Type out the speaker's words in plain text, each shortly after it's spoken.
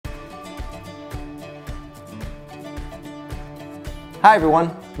Hi everyone,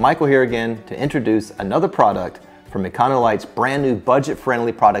 Michael here again to introduce another product from e-conolight's brand new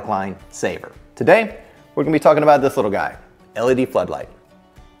budget-friendly product line, savr. Today, we're going to be talking about this little guy, LED floodlight.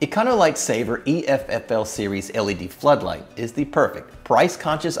 e-conolight's savr EFFL series LED floodlight is the perfect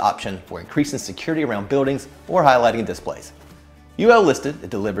price-conscious option for increasing security around buildings or highlighting displays. UL listed, it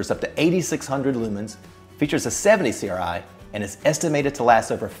delivers up to 8,600 lumens, features a 70 CRI, and is estimated to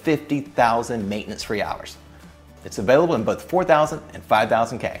last over 50,000 maintenance-free hours. It's available in both 4,000 and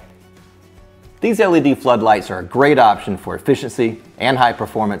 5,000 K. These LED floodlights are a great option for efficiency and high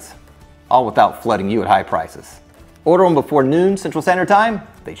performance, all without flooding you at high prices. Order them before noon Central Standard Time,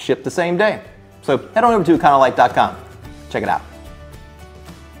 they ship the same day. So head on over to e-conolight.com. Check it out.